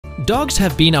Dogs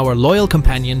have been our loyal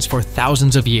companions for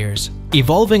thousands of years,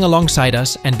 evolving alongside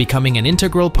us and becoming an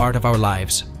integral part of our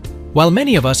lives. While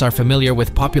many of us are familiar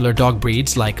with popular dog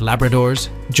breeds like Labradors,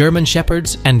 German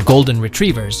Shepherds, and Golden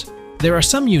Retrievers, there are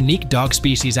some unique dog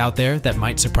species out there that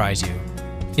might surprise you.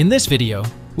 In this video,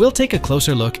 we'll take a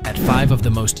closer look at 5 of the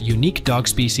most unique dog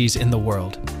species in the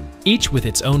world, each with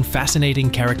its own fascinating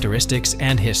characteristics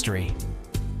and history.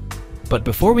 But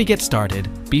before we get started,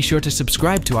 be sure to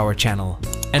subscribe to our channel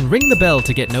and ring the bell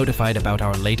to get notified about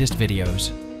our latest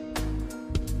videos.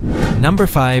 Number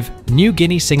 5. New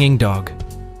Guinea Singing Dog.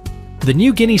 The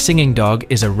New Guinea Singing Dog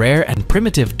is a rare and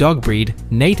primitive dog breed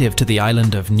native to the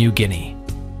island of New Guinea.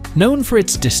 Known for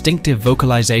its distinctive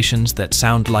vocalizations that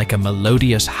sound like a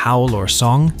melodious howl or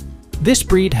song, this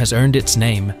breed has earned its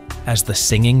name as the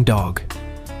singing dog.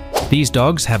 These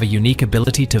dogs have a unique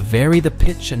ability to vary the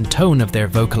pitch and tone of their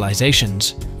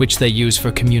vocalizations, which they use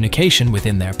for communication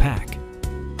within their pack.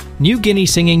 New Guinea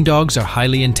Singing Dogs are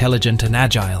highly intelligent and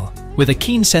agile, with a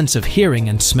keen sense of hearing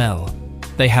and smell.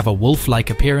 They have a wolf-like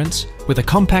appearance, with a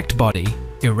compact body,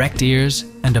 erect ears,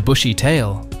 and a bushy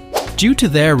tail. Due to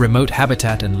their remote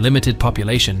habitat and limited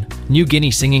population, New Guinea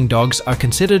Singing Dogs are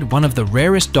considered one of the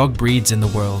rarest dog breeds in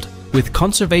the world, with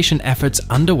conservation efforts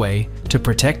underway to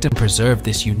protect and preserve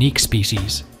this unique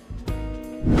species.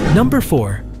 Number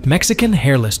 4. Mexican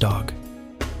Hairless Dog.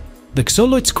 The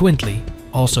Xoloitzcuintli,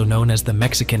 also known as the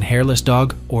Mexican Hairless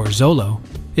Dog or Xolo,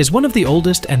 is one of the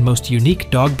oldest and most unique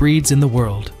dog breeds in the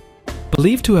world.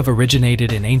 Believed to have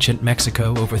originated in ancient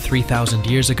Mexico over 3,000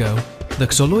 years ago, the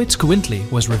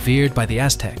Xoloitzcuintli was revered by the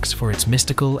Aztecs for its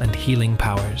mystical and healing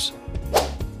powers.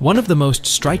 One of the most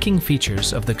striking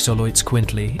features of the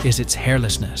Xoloitzcuintli is its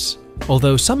hairlessness,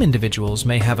 although some individuals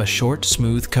may have a short,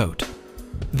 smooth coat.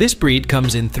 This breed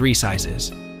comes in 3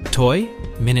 sizes: toy,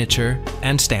 miniature,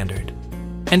 and standard,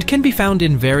 and can be found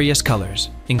in various colors,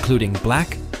 including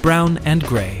black, brown, and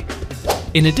gray.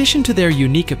 In addition to their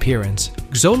unique appearance,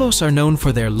 Xolos are known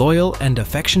for their loyal and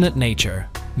affectionate nature,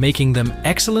 making them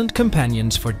excellent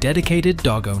companions for dedicated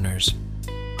dog owners.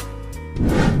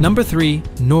 Number 3.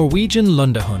 Norwegian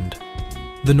Lundehund.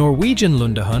 The Norwegian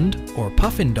Lundehund, or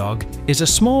puffin dog, is a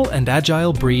small and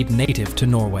agile breed native to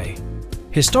Norway.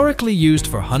 Historically used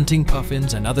for hunting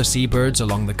puffins and other seabirds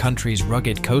along the country's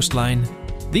rugged coastline,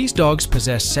 these dogs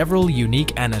possess several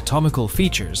unique anatomical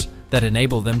features that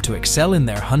enable them to excel in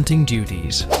their hunting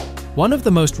duties. One of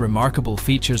the most remarkable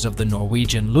features of the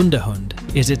Norwegian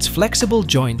Lundehund is its flexible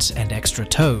joints and extra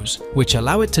toes, which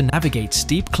allow it to navigate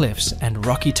steep cliffs and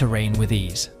rocky terrain with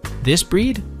ease. This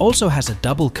breed also has a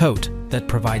double coat that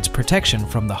provides protection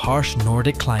from the harsh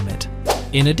Nordic climate.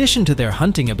 In addition to their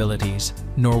hunting abilities,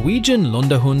 Norwegian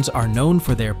Lundehunds are known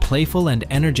for their playful and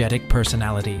energetic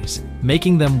personalities,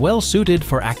 making them well suited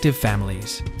for active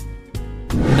families.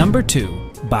 Number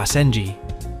 2. Basenji.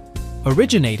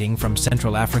 Originating from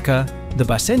Central Africa, the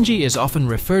Basenji is often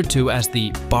referred to as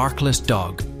the barkless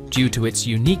dog due to its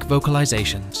unique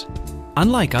vocalizations.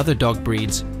 Unlike other dog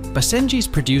breeds, Basenjis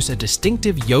produce a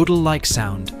distinctive yodel-like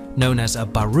sound known as a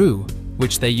baru,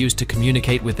 which they use to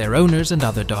communicate with their owners and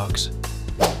other dogs.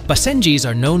 Basenjis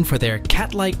are known for their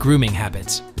cat-like grooming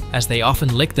habits, as they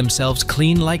often lick themselves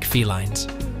clean like felines.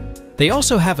 They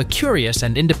also have a curious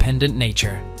and independent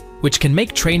nature, which can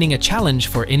make training a challenge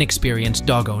for inexperienced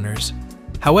dog owners.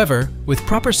 However, with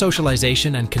proper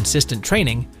socialization and consistent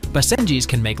training, Basenjis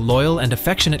can make loyal and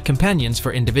affectionate companions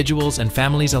for individuals and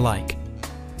families alike.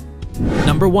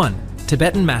 Number 1.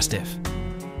 Tibetan Mastiff.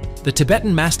 The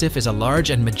Tibetan Mastiff is a large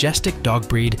and majestic dog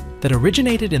breed that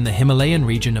originated in the Himalayan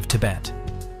region of Tibet.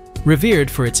 Revered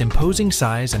for its imposing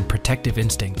size and protective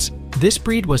instincts, this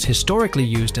breed was historically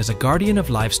used as a guardian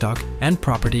of livestock and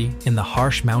property in the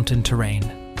harsh mountain terrain.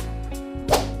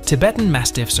 Tibetan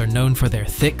Mastiffs are known for their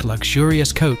thick,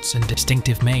 luxurious coats and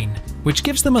distinctive mane, which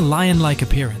gives them a lion-like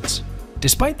appearance.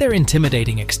 Despite their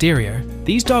intimidating exterior,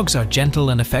 these dogs are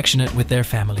gentle and affectionate with their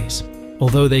families.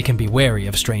 Although they can be wary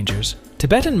of strangers,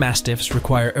 Tibetan Mastiffs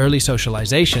require early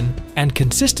socialization and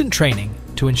consistent training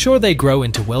to ensure they grow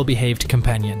into well-behaved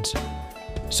companions.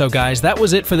 So guys, that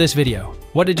was it for this video.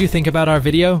 What did you think about our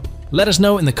video? Let us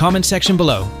know in the comment section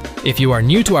below. If you are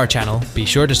new to our channel, be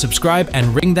sure to subscribe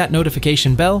and ring that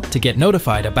notification bell to get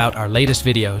notified about our latest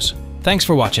videos. Thanks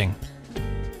for watching.